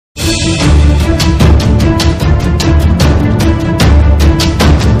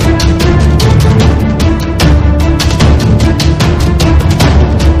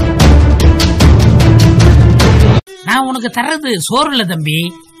உங்களுக்கு தர்றது சோறு இல்ல தம்பி,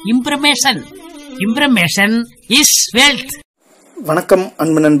 இம்ப்ரமேஷன். இம்ப்ரமேஷன் இஸ் வெல்த். வணக்கம்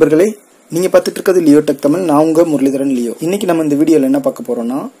அன்பு நண்பர்களே, நீங்க பார்த்துட்டு இருக்கிறது லியோ டெக் தமிழ். நான் உங்க முரளிதரன் லியோ. இன்னைக்கு நம்ம இந்த வீடியோல என்ன பார்க்க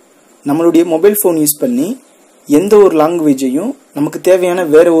போறோம்னா, நம்மளுடைய மொபைல் போன் யூஸ் பண்ணி எந்த ஒரு லாங்குவேஜையும் நமக்கு தேவையான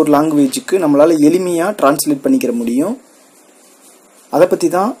வேற ஒரு லாங்குவேஜுக்கு நம்மளால எளிமையா டிரான்ஸ்லேட் பண்ணிக்கிற முடியும். அதை பத்தி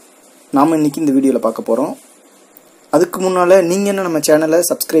தான் நாம இன்னைக்கு இந்த வீடியோல பார்க்க போறோம். அதுக்கு முன்னால நீங்க என்ன நம்ம சேனலை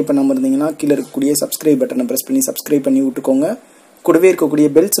சப்ஸ்கிரைப் பண்ணாம இருந்தீங்கன்னா கீழே இருக்கக்கூடிய சப்ஸ்கிரைப் பட்டனை பிரஸ் பண்ணி சப்ஸ்கிரைப் பண்ணி விட்டுக்கோங்க. கூடவே இருக்கக்கூடிய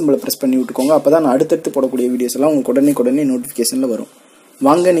பெல் சிம்பிளை பிரஸ் பண்ணி விட்டுக்கோங்க. அப்பதான் நான் அடுத்தடுத்து போடக்கூடிய வீடியோஸ் எல்லாம் உங்களுக்கு உடனே நோட்டிபிகேஷன்ல வரும்.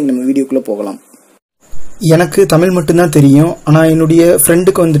 வாங்க நீங்க நம்ம வீடியோக்குள்ள போகலாம். எனக்கு தமிழ் மட்டும்தான் தெரியும், ஆனா என்னுடைய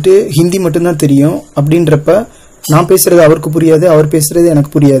ஃப்ரெண்டுக்கு வந்துட்டு ஹிந்தி மட்டும்தான் தெரியும். அப்படின்றப்ப நான் பேசுறது அவருக்கு புரியாது, அவர் பேசுறது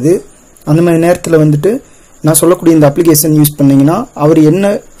எனக்கு புரியாது. அந்த மாதிரி நேரத்தில் வந்துட்டு நான் சொல்லக்கூடிய இந்த அப்ளிகேஷன் யூஸ் பண்ணீங்கன்னா அவர் என்ன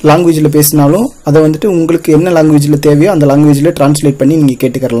லாங்குவேஜில் பேசினாலும் அதை வந்துட்டு உங்களுக்கு என்ன லாங்குவேஜில் தேவையோ அந்த லாங்குவேஜில் டிரான்ஸ்லேட் பண்ணி நீங்கள்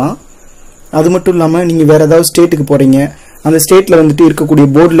கேட்டுக்கலாம். அது மட்டும் இல்லாமல் நீங்கள் வேறு ஏதாவது ஸ்டேட்டுக்கு போகிறீங்க, அந்த ஸ்டேட்டில் வந்துட்டு இருக்கக்கூடிய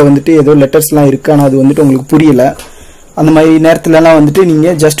போர்டில் வந்துட்டு ஏதோ லெட்டர்ஸ்லாம் இருக்குது, ஆனால் அது வந்துட்டு உங்களுக்கு புரியலை. அந்த மாதிரி நேரத்துலலாம் வந்துட்டு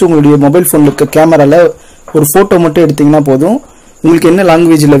நீங்கள் ஜஸ்ட் உங்களுடைய மொபைல் ஃபோனில் இருக்க கேமராவில் ஒரு ஃபோட்டோ மட்டும் எடுத்திங்கன்னா போதும். உங்களுக்கு என்ன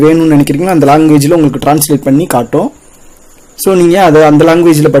லாங்குவேஜில் வேணும்னு நினைக்கிறீங்களோ அந்த லாங்குவேஜில் உங்களுக்கு டிரான்ஸ்லேட் பண்ணி காட்டும். ஸோ நீங்கள் அதை அந்த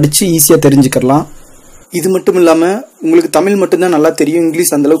லாங்குவேஜில் படித்து ஈஸியாக தெரிஞ்சுக்கலாம். இது மட்டும் இல்லாமல் உங்களுக்கு தமிழ் மட்டும்தான் நல்லா தெரியும், இங்கிலீஷ்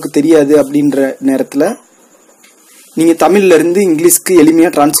அந்தளவுக்கு தெரியாது அப்படின்ற நேரத்தில் நீங்கள் தமிழ்லேருந்து இங்கிலீஷ்க்கு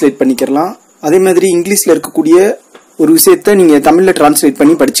எளிமையாக டிரான்ஸ்லேட் பண்ணிக்கலாம். அதே மாதிரி இங்கிலீஷில் இருக்கக்கூடிய ஒரு விஷயத்தை நீங்கள் தமிழில் டிரான்ஸ்லேட்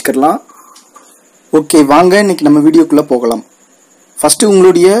பண்ணி படிச்சுக்கலாம். ஓகே, வாங்க இன்னைக்கு நம்ம வீடியோக்குள்ளே போகலாம். ஃபஸ்ட்டு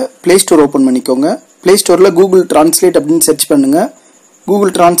உங்களுடைய ப்ளே ஸ்டோர் ஓப்பன் பண்ணிக்கோங்க. ப்ளே ஸ்டோரில் கூகுள் டிரான்ஸ்லேட் அப்படின்னு சர்ச் பண்ணுங்கள்.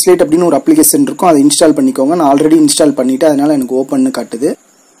 கூகுள் டிரான்ஸ்லேட் அப்படின்னு ஒரு அப்ளிகேஷன் இருக்கும், அதை இன்ஸ்டால் பண்ணிக்கோங்க. நான் ஆல்ரெடி இன்ஸ்டால் பண்ணிவிட்டு அதனால் எனக்கு ஓப்பன்னு காட்டுது.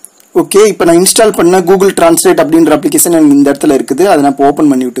 ஓகே, இப்போ நான் இன்ஸ்டால் பண்ண கூகுள் டிரான்ஸ்லேட் அப்படின்ற அப்ளிகேஷன் எனக்கு இந்த இடத்துல இருக்குது. அதை நான் இப்போ ஓப்பன்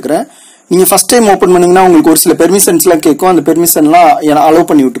பண்ணி விட்டுக்கிறேன். நீங்கள் ஃபஸ்ட் டைம் ஓப்பன் பண்ணிங்கன்னா உங்களுக்கு ஒரு சில பெர்மிஷன்ஸ்லாம் கேட்கும். அந்த பெர்மிஷன்லாம் அலோவ்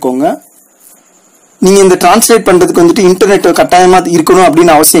பண்ணி விட்டுக்கோங்க. நீங்கள் இந்த டிரான்ஸ்லேட் பண்ணுறதுக்கு வந்துட்டு இன்டர்நெட் கட்டாயமாக இருக்கணும்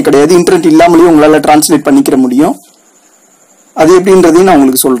அப்படின்னு அவசியம் கிடையாது. இன்டர்நெட் இல்லாமலேயும் உங்களால் டிரான்ஸ்லேட் பண்ணிக்கிற முடியும். அது எப்படின்றதையும் நான்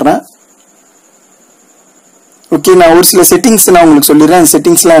உங்களுக்கு சொல்கிறேன். ஓகே, நான் ஒரு சில செட்டிங்ஸ் நான் உங்களுக்கு சொல்லிடுறேன். அந்த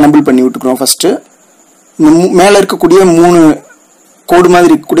செட்டிங்ஸ்லாம் எனபிள் பண்ணி விட்டுக்கிறோம். ஃபஸ்ட்டு இந்த மேலே இருக்கக்கூடிய 3 கோடு மாதிரி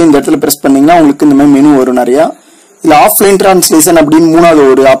இருக்கக்கூடிய இந்த இடத்துல பிரஸ் பண்ணீங்கன்னா உங்களுக்கு இந்த மாதிரி மெனு வரும் நிறையா. இதில் ஆஃப்லைன் டிரான்ஸ்லேஷன் அப்படின்னு 3வது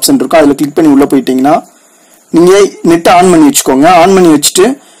ஒரு ஆப்ஷன் இருக்கும். அதில் கிளிக் பண்ணி உள்ளே போயிட்டீங்கன்னா நீங்கள் நெட்டை ஆன் பண்ணி வச்சுக்கோங்க. ஆன் பண்ணி வச்சுட்டு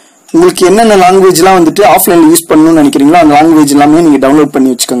உங்களுக்கு என்னென்ன லாங்குவேஜ்லாம் வந்துட்டு ஆஃப்லைனில் யூஸ் பண்ணணும்னு நினைக்கிறீங்களோ அந்த லாங்குவேஜ் எல்லாமே நீங்கள் டவுன்லோட் பண்ணி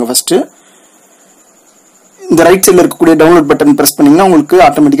வச்சுக்கோங்க. ஃபஸ்ட்டு இந்த ரைட் சைடில் இருக்கக்கூடிய டவுன்லோட் பட்டன் பிரஸ் பண்ணிங்கன்னா உங்களுக்கு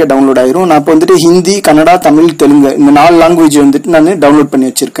ஆட்டோமேட்டிக்காக டவுன்லோட் ஆயிரும். நான் இப்போ வந்துட்டு ஹிந்தி, கன்னடா, தமிழ், தெலுங்கு இந்த 4 லாங்குவேஜ் வந்துட்டு நான் டவுன்லோட் பண்ணி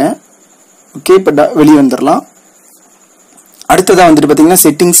வச்சுருக்கேன். ஓகே, இப்போ வெளியே வந்துடலாம். அடுத்ததாக வந்துட்டு பார்த்தீங்கன்னா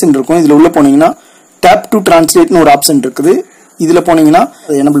செட்டிங்ஸ் இருக்கும். இதில் உள்ள போனீங்கன்னா டேப் டு டிரான்ஸ்லேட்னு ஒரு ஆப்ஷன் இருக்குது. இதில் போனீங்கன்னா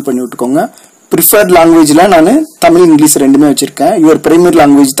அதை எனபிள் பண்ணி விட்டுக்கோங்க. ப்ரிஃபர்ட் லாங்குவேஜில் நான் தமிழ், இங்கிலீஷ் ரெண்டுமே வச்சிருக்கேன். யுவர் பிரைமரி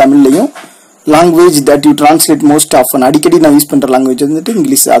லாங்குவேஜ் தமிழ்லையும் language that you translate most often அடிக்கடி நான் யூஸ் பண்ணுற லாங்குவேஜ் வந்துட்டு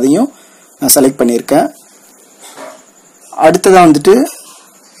இங்கிலீஷ், அதையும் நான் செலக்ட் பண்ணியிருக்கேன். அடுத்ததாக வந்துட்டு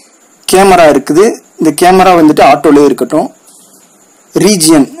கேமரா இருக்குது. இந்த கேமரா வந்துட்டு ஆட்டோலே இருக்கட்டும்.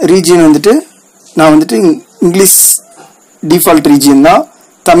 ரீஜியன் வந்துட்டு நான் வந்துட்டு இங்கிலீஷ் டிஃபால்ட் ரீஜியன் தான்,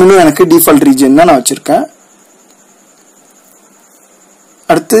 தமிழும் எனக்கு டிஃபால்ட் ரீஜியன் தான் நான் வச்சிருக்கேன்.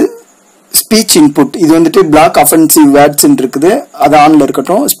 அடுத்து ஸ்பீச் இன்புட், இது வந்துட்டு பிளாக் அஃபென்சிவ் வேர்ட்ஸ் இருக்குது, அது ஆன்ல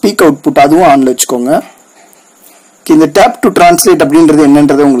இருக்கட்டும். ஸ்பீக் அவுட்புட் அதுவும் ஆன்ல வச்சுக்கோங்க. இந்த டேப் டு டிரான்ஸ்லேட் அப்படின்றது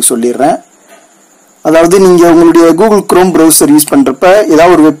என்னன்றதை உங்களுக்கு சொல்லிடுறேன். அதாவது நீங்க உங்களுடைய கூகுள் குரோம் ப்ரௌசர் யூஸ் பண்றப்ப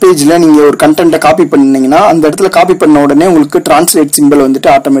ஏதாவது ஒரு வெப்பேஜ்ல நீங்க ஒரு கண்டென்ட்டை காப்பி பண்ணீங்கன்னா அந்த இடத்துல காப்பி பண்ண உடனே உங்களுக்கு டிரான்ஸ்லேட் சிம்பிள் வந்துட்டு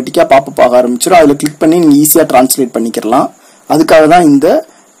ஆட்டோமேட்டிக்கா பாப்பப் ஆக ஆரம்பிச்சிடும். அதில் கிளிக் பண்ணி நீங்க ஈஸியா டிரான்ஸ்லேட் பண்ணிக்கலாம். அதுக்காக தான் இந்த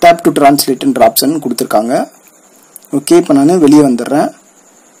டேப் டு டிரான்ஸ்லேட்ன்ற ஆப்ஷன் கொடுத்துருக்காங்க. ஓகே, இப்போ நான் வெளியே வந்துடுறேன்.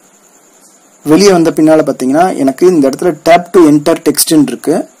 வெளியே வந்த பின்னால பார்த்தீங்கன்னா எனக்கு இந்த இடத்துல டேப் டு என்டர் டெக்ஸ்ட்னு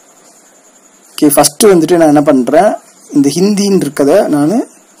இருக்கு. ஓகே, ஃபர்ஸ்ட் வந்துட்டு நான் என்ன பண்றேன், இந்த ஹிந்தின்னு இருக்கதை நான்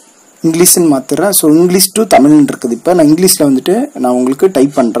இங்கிலீஷ்னு மாத்திடுறேன். ஸோ இங்கிலீஷ் டு தமிழ்னு இருக்குது. இப்போ நான் இங்கிலீஷில் வந்துட்டு நான் உங்களுக்கு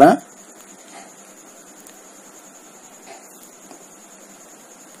டைப் பண்ணுறேன்.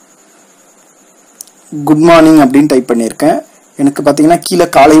 குட் மார்னிங் அப்படின்னு டைப் பண்ணியிருக்கேன். எனக்கு பார்த்தீங்கன்னா கீழே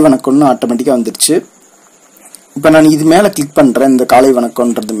காலை வணக்கம்னு ஆட்டோமேட்டிக்காக வந்துடுச்சு. இப்போ நான் இது மேலே கிளிக் பண்ணுறேன். இந்த காலை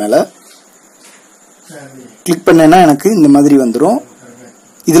வணக்கம்ன்றது மேலே கிளிக் பண்ணேன்னா எனக்கு இந்த மாதிரி வந்துடும்.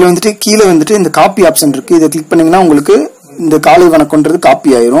 இதில் வந்துட்டு கீழே வந்துட்டு இந்த காப்பி ஆப்ஷன் இருக்குது. இதை கிளிக் பண்ணிங்கன்னா உங்களுக்கு இந்த காலை வணக்கம்ன்றது காப்பி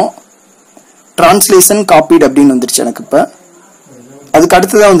ஆயிரும். டிரான்ஸ்லேஷன் காப்பீட் அப்படின்னு வந்துருச்சு எனக்கு. இப்போ அதுக்கு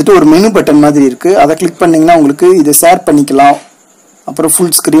அடுத்ததாக வந்துட்டு ஒரு மெனு பட்டன் மாதிரி இருக்குது. அதை கிளிக் பண்ணிங்கன்னா உங்களுக்கு இதை ஷேர் பண்ணிக்கலாம். அப்புறம்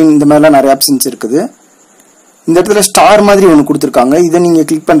ஃபுல் ஸ்க்ரீன் இந்த மாதிரிலாம் நிறைய ஆப்ஷன்ஸ் இருக்குது. இந்த இடத்துல ஸ்டார் மாதிரி ஒன்று கொடுத்துருக்காங்க. இதை நீங்கள்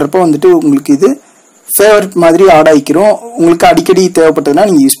கிளிக் பண்ணுறப்போ வந்துட்டு உங்களுக்கு இது ஃபேவரட் மாதிரி ஆட் ஆகிக்கிறோம். உங்களுக்கு அடிக்கடி தேவைப்பட்டதுன்னா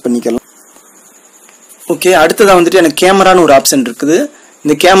நீங்கள் யூஸ் பண்ணிக்கலாம். ஓகே, அடுத்ததாக வந்துட்டு எனக்கு கேமரான்னு ஒரு ஆப்ஷன் இருக்குது.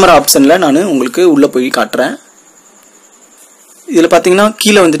 இந்த கேமரா ஆப்ஷனில் நான் உங்களுக்கு உள்ளே போய் காட்டுறேன். இதில் பார்த்தீங்கன்னா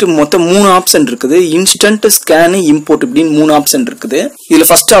கீழே வந்துட்டு மொத்தம் 3 ஆப்ஷன் இருக்குது. இன்ஸ்டன்ட், ஸ்கேனு, இம்போர்ட் இப்படின்னு 3 ஆப்ஷன் இருக்குது. இதில்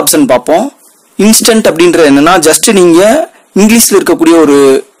ஃபர்ஸ்ட் ஆப்ஷன் பார்ப்போம். இன்ஸ்டன்ட் அப்படின்றது என்னன்னா, ஜஸ்ட் நீங்கள் இங்கிலீஷில் இருக்கக்கூடிய ஒரு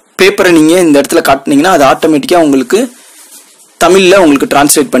பேப்பரை நீங்கள் இந்த இடத்துல காட்டினீங்கன்னா அது ஆட்டோமேட்டிக்காக உங்களுக்கு தமிழில் உங்களுக்கு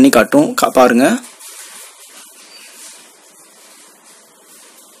டிரான்ஸ்லேட் பண்ணி காட்டும். பாருங்க,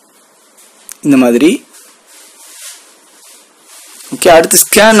 இந்த மாதிரி. ஓகே, அடுத்து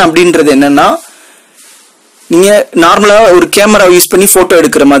ஸ்கேன் அப்படின்றது என்னன்னா, நீங்கள் நார்மலாக ஒரு கேமரா யூஸ் பண்ணி ஃபோட்டோ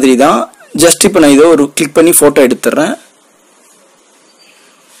எடுக்கிற மாதிரி தான். ஜஸ்ட் இப்போ நான் இதோ ஒரு கிளிக் பண்ணி ஃபோட்டோ எடுத்துடுறேன்.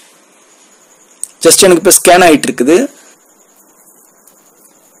 ஜஸ்ட் எனக்கு இப்போ ஸ்கேன் ஆகிட்டு இருக்குது.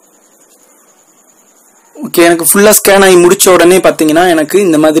 ஓகே, எனக்கு ஃபுல்லாக ஸ்கேன் ஆகி முடிச்ச உடனே பார்த்தீங்கன்னா எனக்கு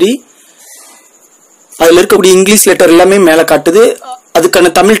இந்த மாதிரி அதில் இருக்கக்கூடிய இங்கிலீஷ் லெட்டர் எல்லாமே மேலே காட்டுது.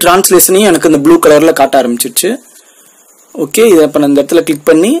 அதுக்கான தமிழ் டிரான்ஸ்லேஷனையும் எனக்கு இந்த ப்ளூ கலரில் காட்ட ஆரம்பிச்சிருச்சு. ஓகே, இதை இப்போ நான் இந்த இடத்துல கிளிக்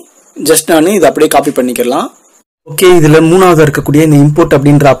பண்ணி ஜஸ்ட் நான் இதை அப்படியே காப்பி பண்ணிக்கலாம். ஓகே, இதில் 3ஆவதாக இருக்கக்கூடிய இந்த இம்போர்ட்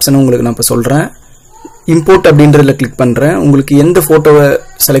அப்படின்ற ஆப்ஷனை உங்களுக்கு நான் இப்போ சொல்கிறேன். இம்போர்ட் அப்படின்றதில் கிளிக் பண்ணுறேன். உங்களுக்கு எந்த ஃபோட்டோவை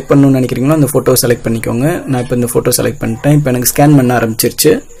செலக்ட் பண்ணணும்னு நினைக்கிறீங்களோ அந்த ஃபோட்டோவை செலக்ட் பண்ணிக்கோங்க. நான் இப்போ இந்த ஃபோட்டோ செலக்ட் பண்ணிட்டேன். இப்போ எனக்கு ஸ்கேன் பண்ண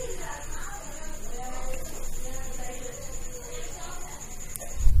ஆரம்பிச்சிருச்சு.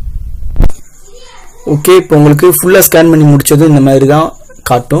 ஓகே, இப்போ உங்களுக்கு ஃபுல்லாக ஸ்கேன் பண்ணி முடிச்சதும் இந்த மாதிரி தான்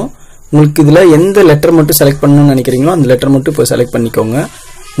காட்டும். உங்களுக்கு இதில் எந்த லெட்டர் மட்டும் செலக்ட் பண்ணணும்னு நினைக்கிறீங்களோ அந்த லெட்டர் மட்டும் இப்போ செலக்ட் பண்ணிக்கோங்க.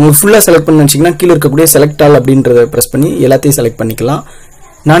 உங்களுக்கு ஃபுல்லாக செலக்ட் பண்ண வச்சிங்கன்னா கீழே இருக்கக்கூடிய செலக்ட் ஆல் அப்படின்றத ப்ரெஸ் பண்ணி எல்லாத்தையும் செலக்ட் பண்ணிக்கலாம்.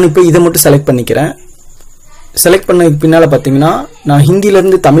 நான் இப்போ இதை மட்டும் செலக்ட் பண்ணிக்கிறேன். செலக்ட் பண்ணதுக்கு பின்னால் பார்த்தீங்கன்னா நான்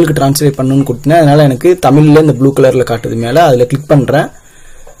ஹிந்திலேருந்து தமிழுக்கு டிரான்ஸ்லேட் பண்ணணும்னு கொடுத்தேன். அதனால் எனக்கு தமிழில் இந்த ப்ளூ கலரில் காட்டுது மேலே. அதில் கிளிக் பண்ணுறேன்.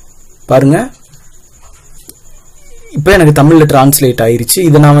 பாருங்கள், இப்போ எனக்கு தமிழில் டிரான்ஸ்லேட் ஆயிடுச்சு.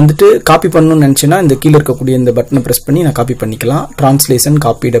 இதை நான் வந்துட்டு காப்பி பண்ணணும்னு நினச்சேன்னா இந்த கீழே இருக்கக்கூடிய இந்த பட்டனை ப்ரெஸ் பண்ணி நான் காப்பி பண்ணிக்கலாம். டிரான்ஸ்லேஷன்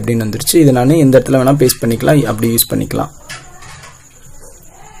காப்பீடு அப்படின்னு வந்துருச்சு. இதை நான் எந்த இடத்துல வேணால் பேஸ்ட் பண்ணிக்கலாம், அப்படி யூஸ் பண்ணிக்கலாம்.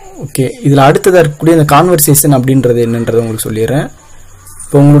 ஓகே, இதில் அடுத்ததாக இருக்கக்கூடிய இந்த கான்வர்சேஷன் அப்படின்றது என்னன்றதை உங்களுக்கு சொல்லிடுறேன்.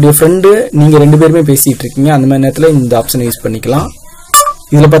 இப்போ உங்களுடைய ஃப்ரெண்டு நீங்கள் 2 பேருமே பேசிகிட்டு இருக்கீங்க. அந்த மாதிரி நேரத்தில் இந்த ஆப்ஷனை யூஸ் பண்ணிக்கலாம்.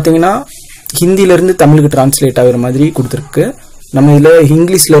 இதில் பார்த்தீங்கன்னா ஹிந்தியிலேருந்து தமிழுக்கு டிரான்ஸ்லேட் ஆகிற மாதிரி கொடுத்துருக்கு. நம்ம இதில்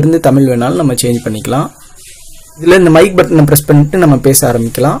இங்கிலீஷ்லேருந்து தமிழ் வேணாலும் நம்ம சேஞ்ச் பண்ணிக்கலாம். இதில் இந்த மைக் பட்டனை ப்ரெஸ் பண்ணிட்டு நம்ம பேச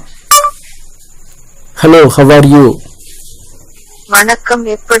ஆரம்பிக்கலாம். Hello, how are you? வணக்கம்,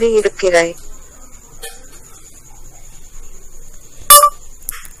 எப்படி இருக்கிறாய்?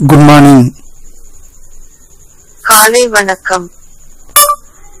 Good morning. காலை வணக்கம்.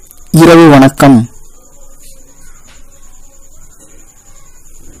 இரவு வணக்கம்.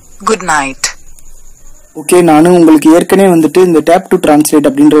 Good night. ஓகே, நானும் உங்களுக்கு ஏற்கனவே வந்துட்டு இந்த டேப் டு டிரான்ஸ்லேட்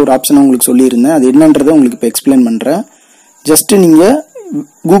அப்படின்ற ஒரு ஆப்ஷனை உங்களுக்கு சொல்லியிருந்தேன். அது என்னன்றதை உங்களுக்கு இப்போ எக்ஸ்பிளைன் பண்ணுறேன். ஜஸ்ட் நீங்கள்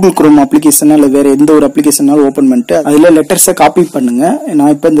கூகுள் குரோம் அப்ளிகேஷனா இல்லை வேறு எந்த ஒரு அப்ளிகேஷனாலும் ஓப்பன் பண்ணிட்டு அதில் லெட்டர்ஸை காப்பி பண்ணுங்கள்.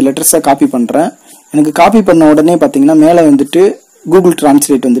 நான் இப்போ இந்த லெட்டர்ஸை காப்பி பண்ணுறேன். எனக்கு காப்பி பண்ண உடனே பார்த்தீங்கன்னா மேலே வந்துட்டு கூகுள்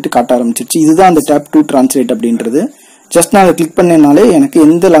டிரான்ஸ்லேட் வந்துட்டு காட்ட ஆரம்பிச்சிருச்சு. இதுதான் அந்த டேப் டு டிரான்ஸ்லேட் அப்படின்றது. ஜஸ்ட் நான் அதை கிளிக் பண்ணனாலே எனக்கு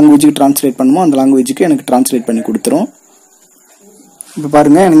எந்த லாங்குவேஜுக்கு டிரான்ஸ்லேட் பண்ணுமோ அந்த லாங்குவேஜுக்கு எனக்கு டிரான்ஸ்லேட் பண்ணி கொடுத்துரும். இப்போ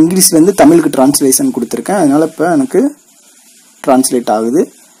பாருங்கள், எனக்கு இங்கிலீஷ்லேருந்து தமிழுக்கு டிரான்ஸ்லேஷன் கொடுத்துருக்கேன். அதனால் இப்போ எனக்கு டிரான்ஸ்லேட் ஆகுது.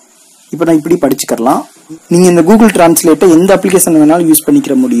 இப்போ நான் இப்படி படிச்சுக்கலாம். நீங்கள் இந்த கூகுள் டிரான்ஸ்லேட்டை எந்த அப்ளிகேஷன் வேணாலும் யூஸ்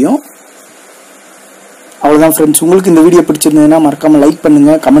பண்ணிக்கிற முடியும். அவ்வளோதான் ஃப்ரெண்ட்ஸ். உங்களுக்கு இந்த வீடியோ பிடிச்சிருந்ததுன்னா மறக்காமல் லைக்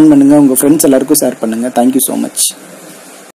பண்ணுங்கள், கமெண்ட் பண்ணுங்கள், உங்கள் ஃப்ரெண்ட்ஸ் எல்லாருக்கும் ஷேர் பண்ணுங்கள். Thank you so much.